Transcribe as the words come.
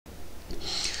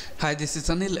Hi, this is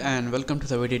Anil and welcome to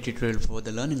the video tutorial for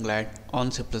the Learning Lab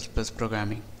on C++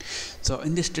 programming. So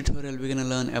in this tutorial we're going to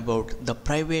learn about the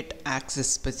private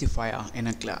access specifier in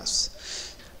a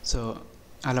class. So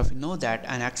all of you know that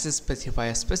an access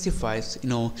specifier specifies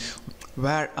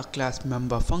where a class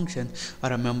member function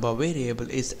or a member variable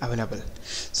is available.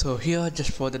 So here, just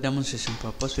for the demonstration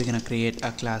purpose, we're going to create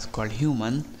a class called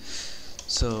human.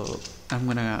 So I'm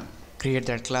going to create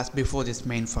that class before this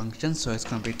main function, so it's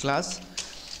going to be class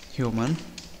human,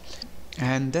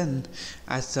 and then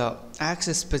as the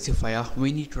access specifier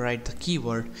we need to write the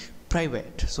keyword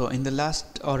private. So in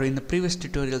the previous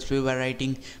tutorials we were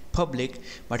writing public,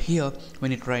 but here we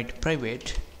need to write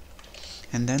private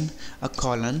and then a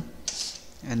colon,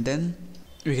 and then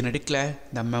we're going to declare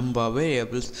the member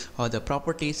variables or the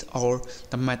properties or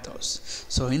the methods.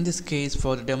 So in this case,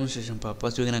 for the demonstration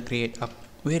purpose, we're going to create a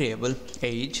variable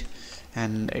age,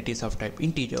 and it is of type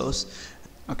integers.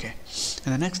 Okay,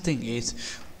 and the next thing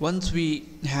is, once we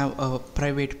have a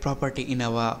private property in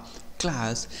our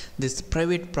class, this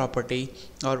private property,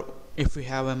 or if we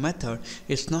have a method,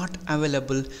 is not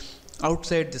available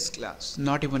outside this class.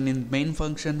 Not even in main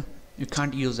function you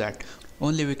can't use that,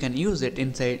 only we can use it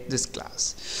inside this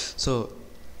class. So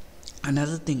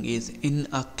another thing is, in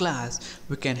a class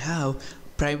we can have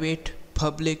private,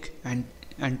 public and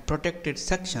protected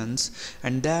sections,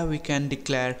 and there we can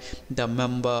declare the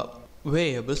member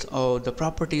variables or the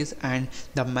properties and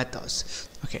the methods.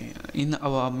 Okay, in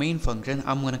our main function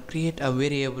I'm going to create a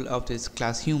variable of this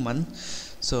class human.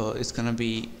 So it's going to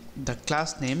be the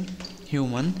class name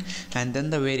human and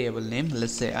then the variable name,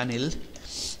 let's say Anil.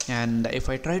 And if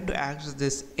I try to access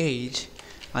this age,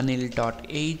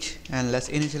 anil.age, and let's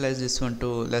initialize this one to,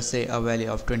 let's say, a value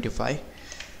of 25,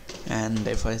 and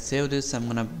if I save this, I'm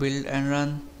gonna build and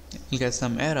run, you'll get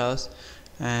some errors.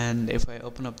 And if I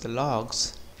open up the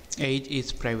logs, age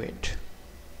is private.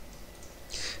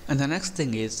 And the next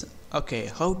thing is, okay,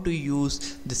 how to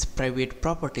use this private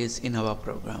properties in our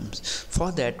programs.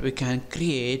 For that we can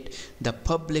create the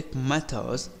public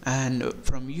methods, and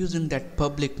from using that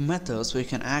public methods we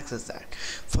can access that.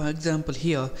 For example,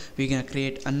 here we're gonna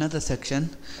create another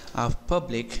section of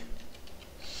public,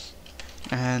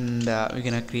 and we're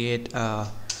gonna create a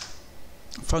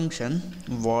function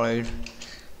void,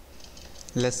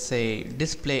 let's say,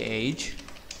 display age.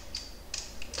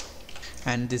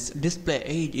 And this display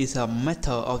age is a method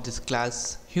of this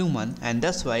class human, and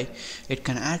that's why it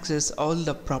can access all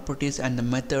the properties and the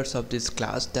methods of this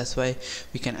class. That's why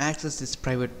we can access this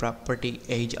private property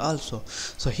age also.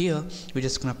 So here we're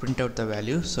just gonna print out the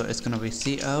value, so it's gonna be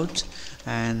cout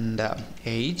and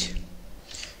age.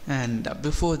 And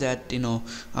before that, to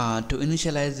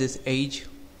initialize this age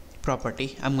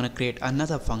property, I'm gonna create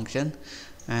another function,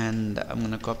 and I'm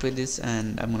gonna copy this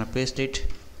and I'm gonna paste it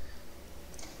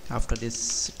after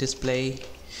this display,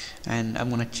 and I'm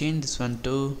gonna change this one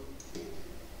to,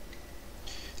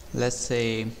 let's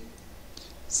say,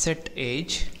 set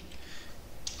age,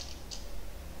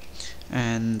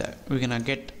 and we're gonna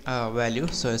get a value,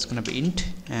 so it's gonna be int,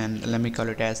 and let me call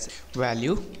it as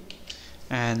value,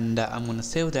 and I'm gonna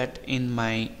save that in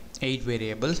my age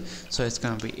variable, so it's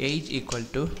gonna be age equal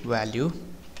to value.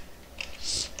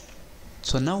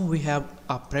 So now we have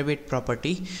a private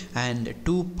property and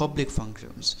two public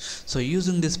functions. So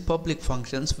using these public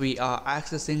functions we are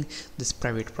accessing this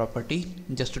private property.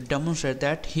 Just to demonstrate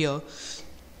that, here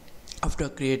after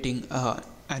creating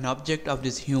an object of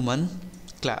this human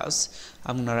class,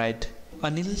 I'm gonna write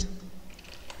Anil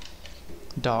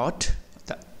dot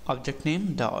the object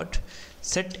name dot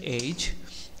set age,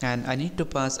 and I need to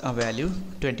pass a value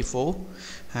 24,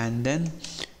 and then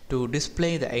to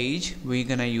display the age we're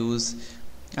gonna use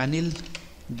Anil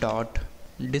dot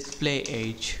display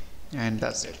age, and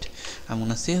that's it. I'm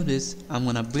gonna save this, I'm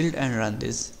gonna build and run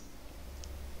this.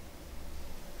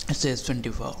 It says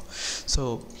 24.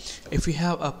 So if you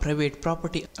have a private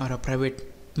property or a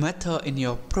private method in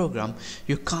your program,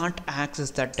 you can't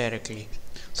access that directly.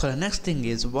 So the next thing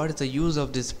is, what is the use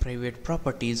of these private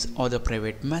properties or the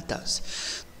private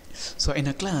methods? So in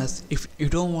a class, if you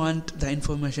don't want the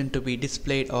information to be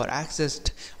displayed or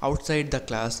accessed outside the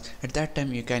class, at that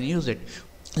time you can use it.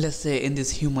 Let's say in this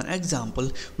human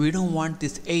example, we don't want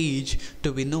this age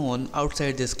to be known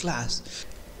outside this class.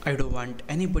 I don't want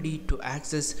anybody to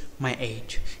access my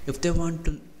age. If they want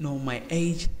to know my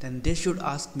age, then they should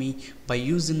ask me by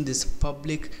using this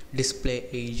public display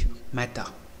age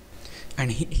method.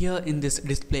 And here in this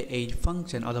display age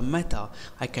function or the method,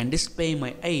 I can display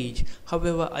my age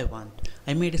however I want.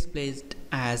 I may display it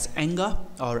as younger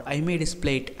or I may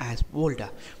display it as older,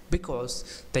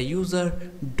 because the user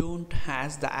don't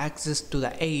has the access to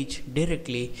the age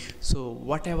directly, so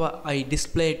whatever I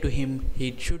display to him,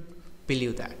 he should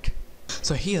believe that.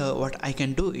 So here what I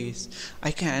can do is I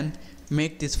can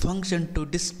make this function to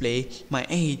display my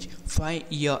age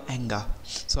 5 year younger.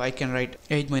 So I can write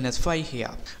age minus 5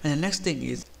 here. And the next thing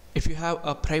is, if you have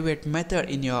a private method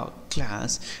in your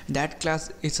class,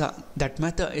 that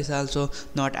method is also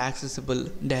not accessible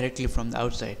directly from the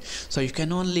outside. So you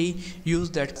can only use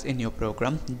that in your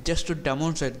program. Just to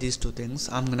demonstrate these two things,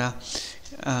 I'm gonna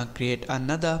create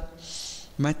another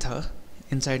method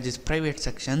inside this private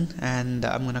section, and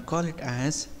I'm gonna call it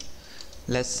as,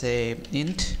 let's say,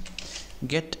 int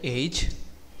get age,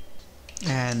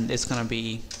 and it's gonna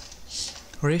be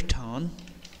return.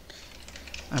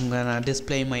 I'm gonna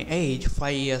display my age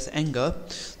 5 years younger,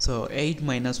 so age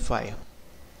minus 5.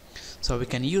 So we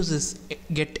can use this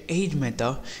get age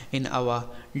method in our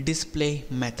display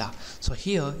method. So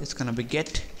here it's gonna be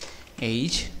get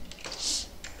age.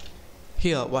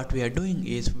 Here what we are doing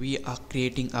is we are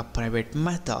creating a private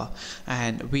method,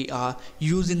 and we are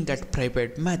using that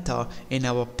private method in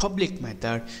our public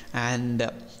method, and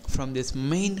from this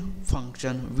main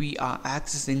function we are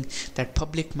accessing that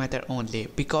public method only,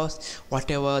 because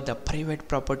whatever the private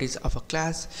properties of a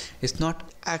class is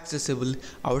not accessible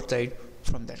outside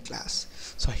from that class.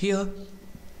 So here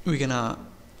we're gonna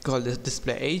call this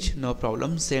display age, no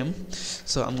problem, same.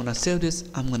 So I'm gonna save this,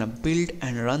 I'm gonna build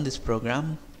and run this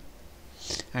program,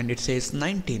 and it says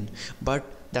 19, but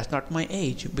that's not my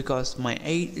age because my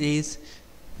age is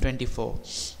 24.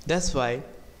 That's why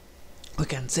we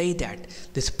can say that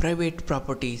this private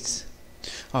properties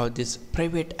or this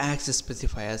private access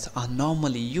specifiers are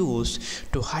normally used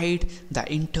to hide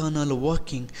the internal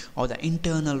working or the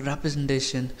internal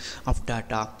representation of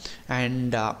data,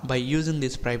 and by using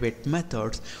these private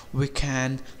methods we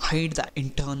can hide the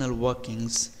internal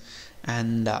workings.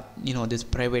 And these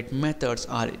private methods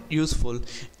are useful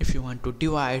if you want to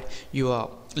divide your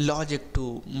logic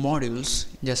to modules,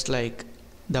 just like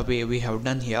the way we have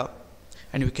done here,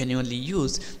 and we can only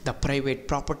use the private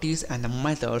properties and the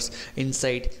methods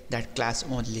inside that class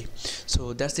only.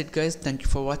 So that's it guys, thank you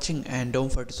for watching, and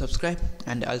don't forget to subscribe,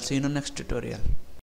 and I'll see you in the next tutorial.